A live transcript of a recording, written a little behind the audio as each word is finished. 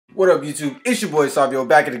What up, YouTube? It's your boy Savio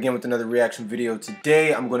back at again with another reaction video.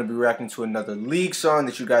 Today I'm going to be reacting to another League song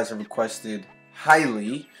that you guys have requested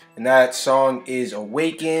highly, and that song is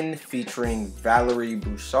Awaken featuring Valerie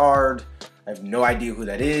Broussard. I have no idea who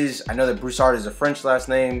that is. I know that Broussard is a French last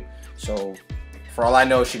name, so for all I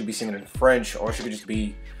know she could be singing in French or she could just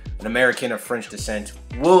be an American of French descent.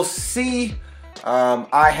 We'll see.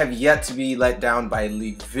 I have yet to be let down by a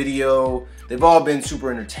League video. They've all been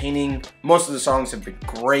super entertaining. Most of the songs have been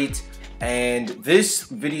great. And this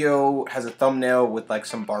video has a thumbnail with like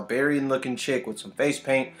some barbarian looking chick with some face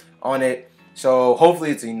paint on it. So hopefully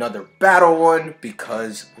it's another battle one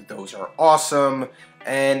because those are awesome.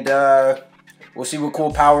 And we'll see what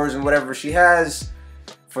cool powers and whatever she has.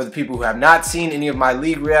 For the people who have not seen any of my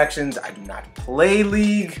League reactions, I do not play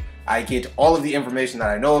League. I get all of the information that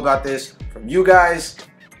I know about this from you guys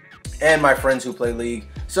and my friends who play League.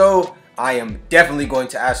 So I am definitely going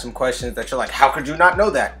to ask some questions that you're like, how could you not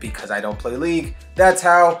know that? Because I don't play League. That's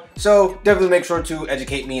how. So definitely make sure to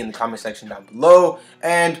educate me in the comment section down below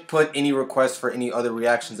and put any requests for any other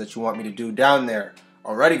reactions that you want me to do down there.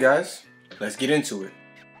 Alrighty guys, let's get into it.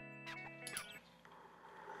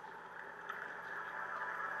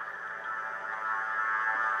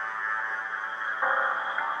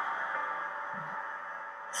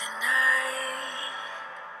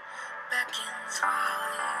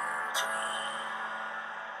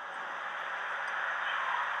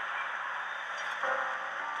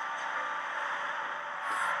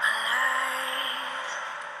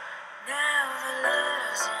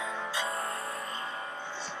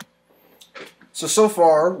 So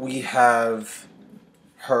far we have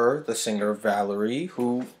her, the singer Valerie,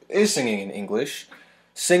 who is singing in English,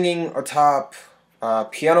 singing atop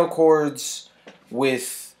piano chords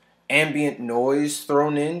with ambient noise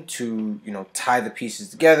thrown in to, tie the pieces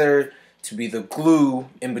together, to be the glue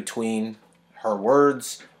in between her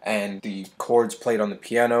words and the chords played on the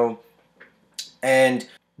piano. And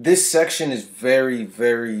this section is very,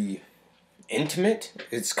 very intimate.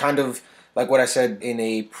 It's kind of like what I said in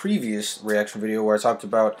a previous reaction video where I talked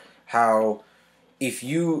about how if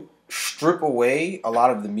you strip away a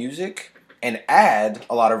lot of the music and add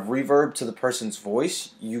a lot of reverb to the person's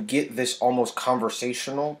voice, you get this almost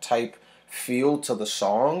conversational type feel to the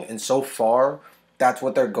song. And so far, that's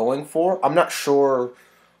what they're going for. I'm not sure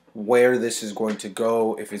where this is going to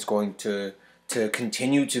go, if it's going to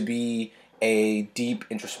continue to be a deep,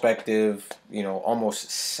 introspective, almost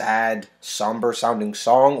sad, somber sounding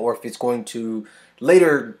song, or if it's going to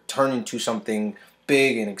later turn into something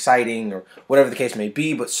big and exciting or whatever the case may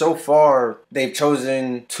be. But so far, they've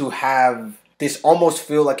chosen to have this almost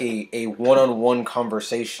feel like a one-on-one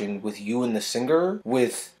conversation with you and the singer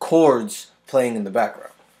with chords playing in the background.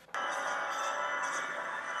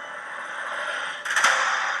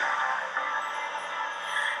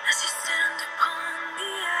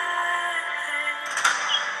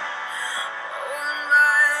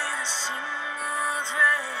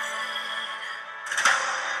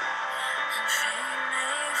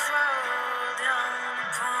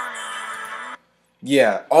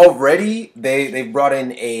 Yeah, already they brought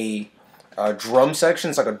in a drum section.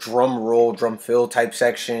 It's like a drum roll, drum fill type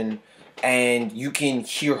section. And you can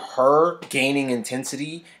hear her gaining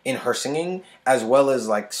intensity in her singing, as well as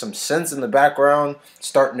like some synths in the background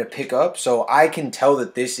starting to pick up. So I can tell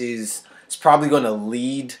that it's probably going to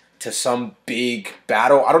lead to some big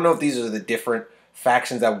battle. I don't know if these are the different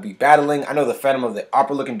factions that will be battling. I know the Phantom of the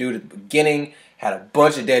Opera looking dude at the beginning had a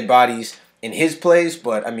bunch of dead bodies in his place,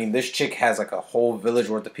 but I mean, this chick has like a whole village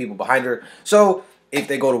worth of people behind her. So if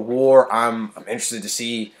they go to war, I'm interested to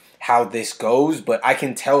see how this goes. But I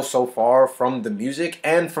can tell so far from the music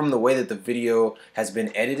and from the way that the video has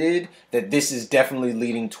been edited that this is definitely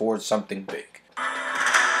leading towards something big.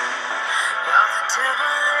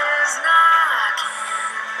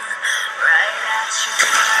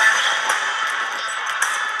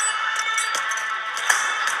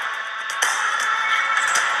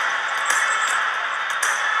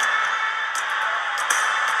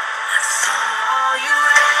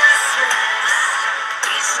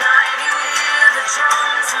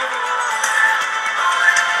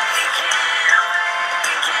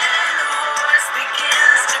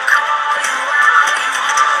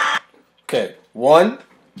 Okay, one,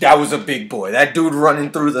 that was a big boy. That dude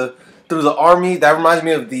running through the army, that reminds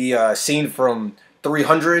me of the scene from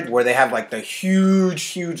 300 where they have like the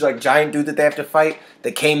huge like giant dude that they have to fight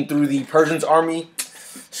that came through the Persians army.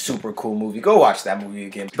 Super cool movie. Go watch that movie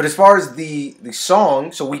again. But as far as the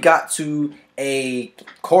song, so we got to a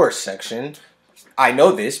chorus section. I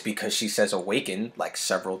know this because she says Awaken like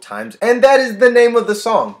several times, and that is the name of the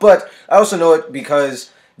song. But I also know it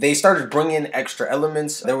because they started bringing in extra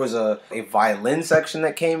elements. There was a violin section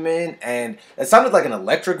that came in, and it sounded like an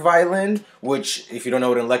electric violin, which, if you don't know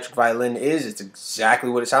what an electric violin is, it's exactly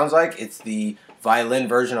what it sounds like. It's the violin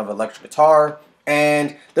version of electric guitar,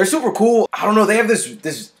 and they're super cool. I don't know, they have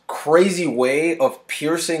this crazy way of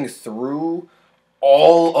piercing through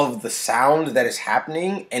all of the sound that is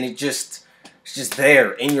happening, and it's just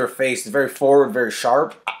there in your face. It's very forward, very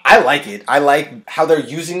sharp. I like it. I like how they're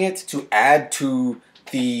using it to add to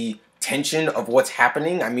the tension of what's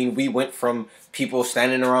happening. I mean, we went from people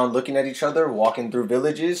standing around looking at each other, walking through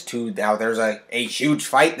villages, to now there's a huge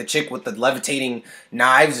fight. The chick with the levitating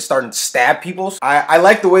knives is starting to stab people. I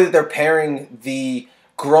like the way that they're pairing the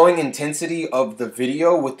growing intensity of the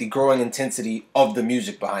video with the growing intensity of the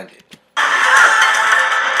music behind it.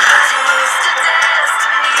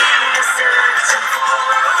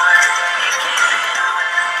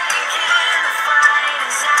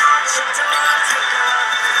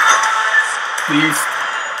 Beast.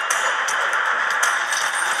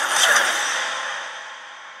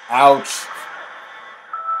 Ouch.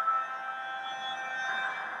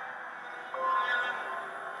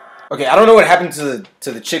 Okay, I don't know what happened to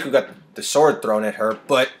the chick who got the sword thrown at her,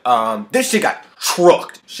 but this chick got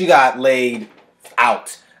trucked. She got laid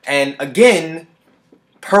out. And again,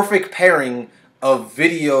 perfect pairing of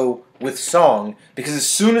video with song, because as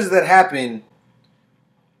soon as that happened,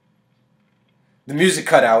 the music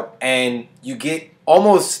cut out, and you get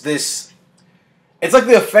almost this... It's like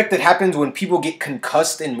the effect that happens when people get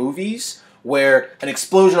concussed in movies, where an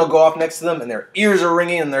explosion will go off next to them, and their ears are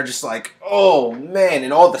ringing, and they're just like, oh, man,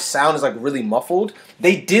 and all the sound is like really muffled.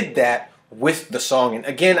 They did that with the song, and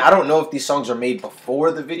again, I don't know if these songs are made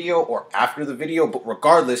before the video or after the video, but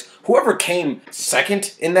regardless, whoever came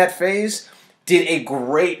second in that phase did a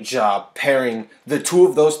great job pairing the two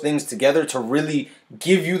of those things together to really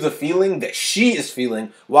give you the feeling that she is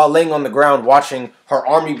feeling while laying on the ground watching her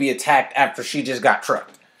army be attacked after she just got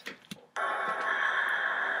trucked.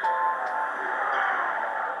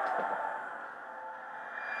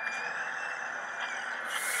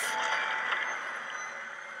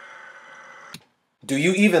 Do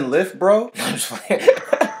you even lift, bro? I'm just playing.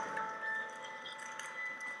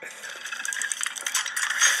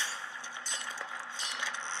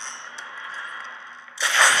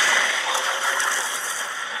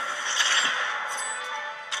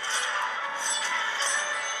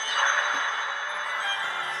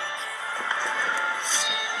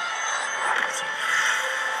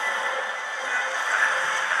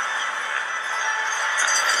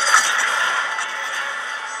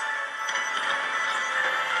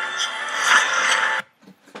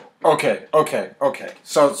 Okay.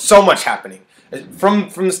 So much happening. From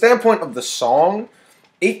the standpoint of the song,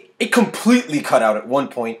 it completely cut out at one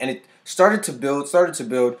point, and it started to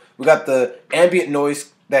build. We got the ambient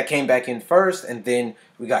noise that came back in first, and then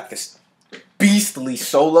we got this beastly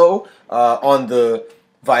solo on the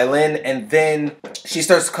violin, and then she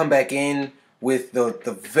starts to come back in with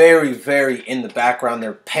the very, very in the background.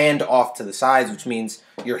 They're panned off to the sides, which means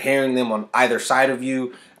you're hearing them on either side of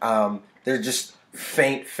you. They're just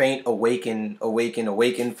faint awaken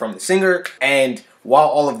from the singer. And while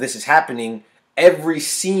all of this is happening, every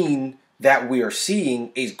scene that we are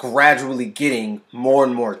seeing is gradually getting more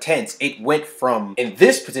and more tense. It went from, in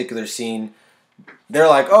this particular scene, they're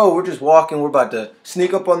like, oh, we're just walking, we're about to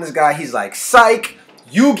sneak up on this guy. He's like, psych,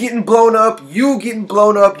 you getting blown up, you getting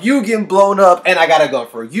blown up, you getting blown up, and I gotta go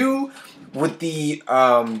for you. With the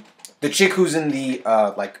chick who's in the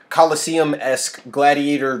like Coliseum-esque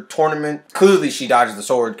gladiator tournament, clearly she dodged the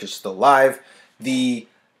sword because she's still alive. The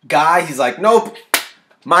guy, he's like, nope,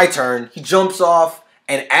 my turn. He jumps off,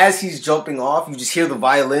 and as he's jumping off, you just hear the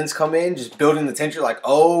violins come in, just building the tension, like,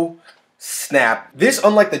 oh, snap. This,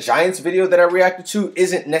 unlike the Giants video that I reacted to,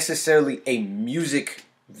 isn't necessarily a music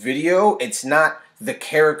video. It's not the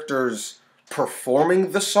characters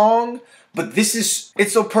performing the song, but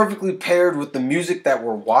it's so perfectly paired with the music that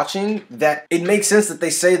we're watching that it makes sense that they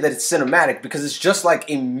say that it's cinematic, because it's just like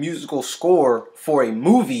a musical score for a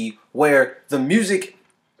movie where the music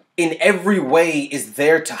in every way is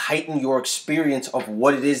there to heighten your experience of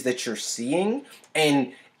what it is that you're seeing.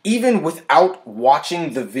 And even without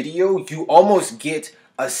watching the video, you almost get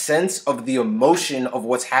a sense of the emotion of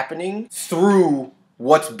what's happening through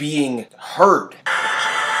what's being heard.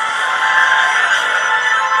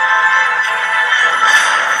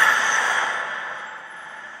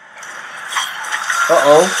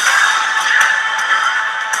 Uh-oh.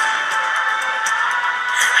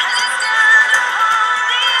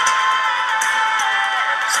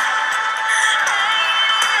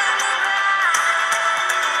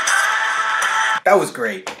 That was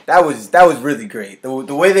great. That was really great.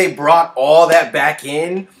 The way they brought all that back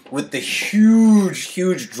in with the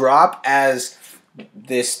huge drop as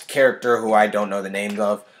this character who I don't know the names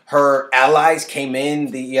of. Her allies came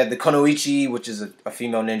in. You had the Konoichi, which is a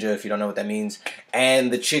female ninja, if you don't know what that means,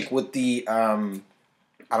 and the chick with the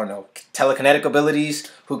I don't know, telekinetic abilities,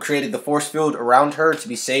 who created the force field around her to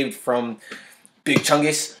be saved from Big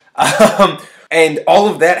Chungus. And all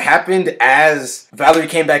of that happened as Valerie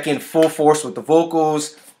came back in full force with the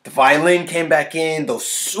vocals. The violin came back in. Those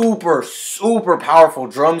super powerful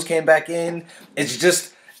drums came back in.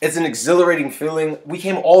 It's an exhilarating feeling. We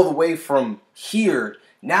came all the way from here.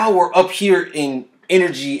 Now we're up here in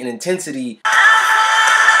energy and intensity.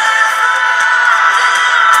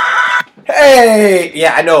 Hey!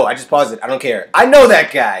 Yeah, I know. I just paused it. I don't care. I know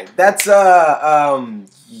that guy. That's,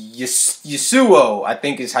 Yasuo, I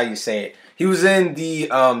think is how you say it. He was in the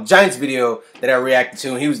Giants video that I reacted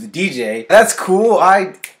to, and he was the DJ. That's cool.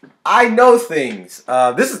 I know things.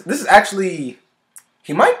 This is actually,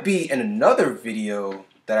 he might be in another video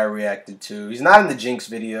that I reacted to. He's not in the Jinx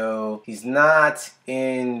video. He's not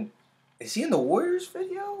in, is he in the Warriors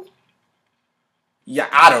video? Yeah,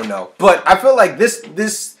 I don't know. But I feel like this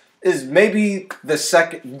is maybe the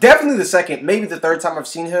second, definitely the second, maybe the third time I've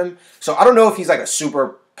seen him. So I don't know if he's like a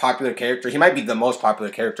super popular character. He might be the most popular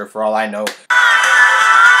character for all I know.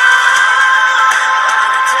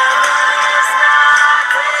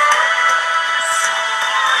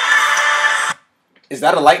 Is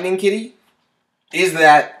that a lightning kitty? Is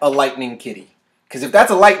that a lightning kitty? Because if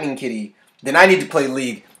that's a lightning kitty, then I need to play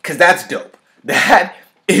League, because that's dope. That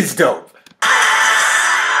is dope.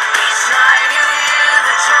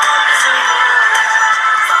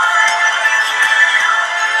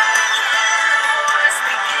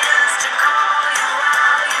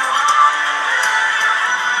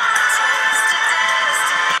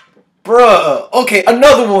 Bruh, okay,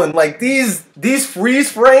 another one. Like, these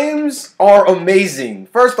freeze frames are amazing.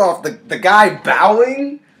 First off, the guy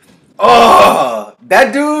bowing. Ugh,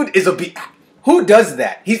 that dude is a who does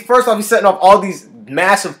that? First off, he's setting off all these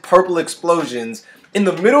massive purple explosions in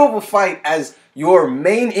the middle of a fight as your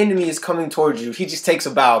main enemy is coming towards you. He just takes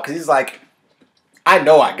a bow because he's like, I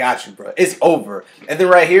know I got you, bro. It's over. And then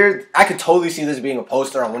right here, I could totally see this being a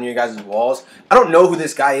poster on one of your guys' walls. I don't know who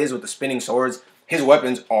this guy is with the spinning swords. His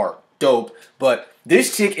weapons are dope, but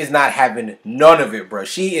this chick is not having none of it, bro.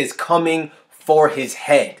 She is coming for his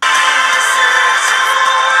head.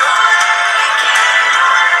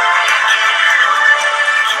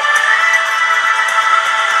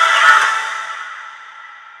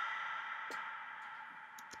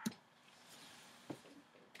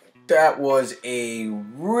 That was a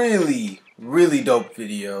really dope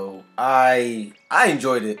video. I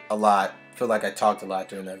enjoyed it a lot. I feel like I talked a lot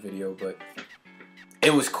during that video, but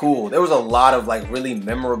it was cool. There was a lot of like really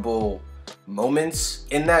memorable moments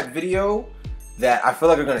in that video that I feel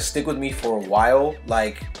like are gonna stick with me for a while.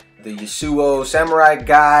 Like the Yasuo samurai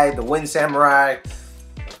guy, the Wind Samurai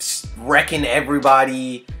wrecking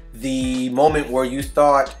everybody. The moment where you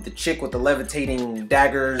thought the chick with the levitating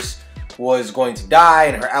daggers was going to die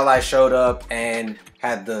and her ally showed up and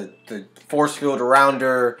had the force field around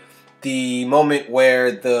her. The moment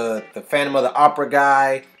where the Phantom of the Opera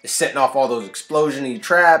guy is setting off all those explosion-y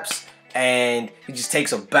traps and he just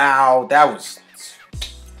takes a bow. That was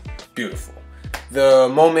beautiful. The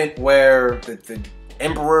moment where the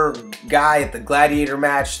Emperor guy at the gladiator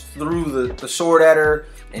match threw the sword at her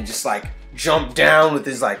and just like jumped down with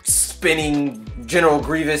his like spinning General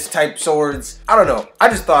Grievous type swords. I don't know. I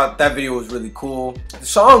just thought that video was really cool. The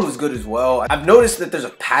song was good as well. I've noticed that there's a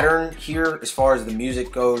pattern here as far as the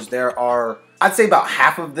music goes. There are, I'd say about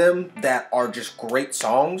half of them that are just great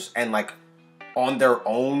songs and like on their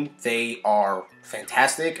own they are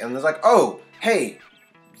fantastic. And there's like, oh, hey,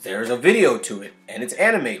 there's a video to it and it's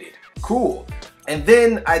animated. Cool. And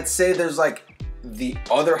then I'd say there's like the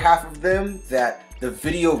other half of them that the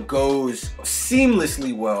video goes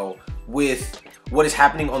seamlessly well with what is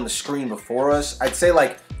happening on the screen before us. I'd say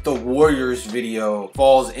like the Warriors video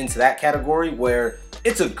falls into that category where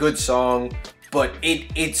it's a good song, but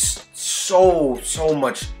it's so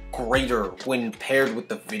much greater when paired with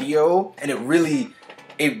the video, and it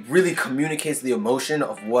really communicates the emotion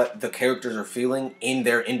of what the characters are feeling in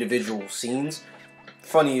their individual scenes.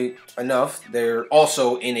 Funny enough, they're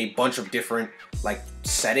also in a bunch of different like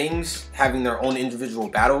settings, having their own individual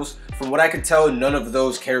battles. From what I could tell, none of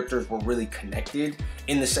those characters were really connected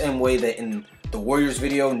in the same way that in the Warriors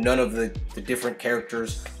video, none of the different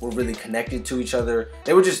characters were really connected to each other.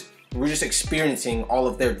 They were just experiencing all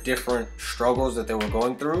of their different struggles that they were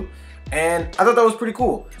going through, and I thought that was pretty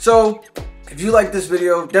cool. So If you like this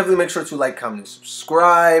video, definitely make sure to like, comment, and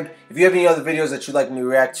subscribe. If you have any other videos that you'd like me to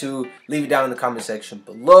react to, leave it down in the comment section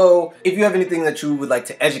below. If you have anything that you would like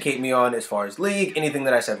to educate me on as far as League, anything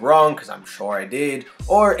that I said wrong, because I'm sure I did,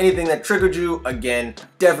 or anything that triggered you, again,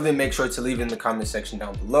 definitely make sure to leave it in the comment section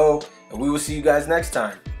down below. And we will see you guys next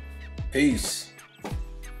time. Peace.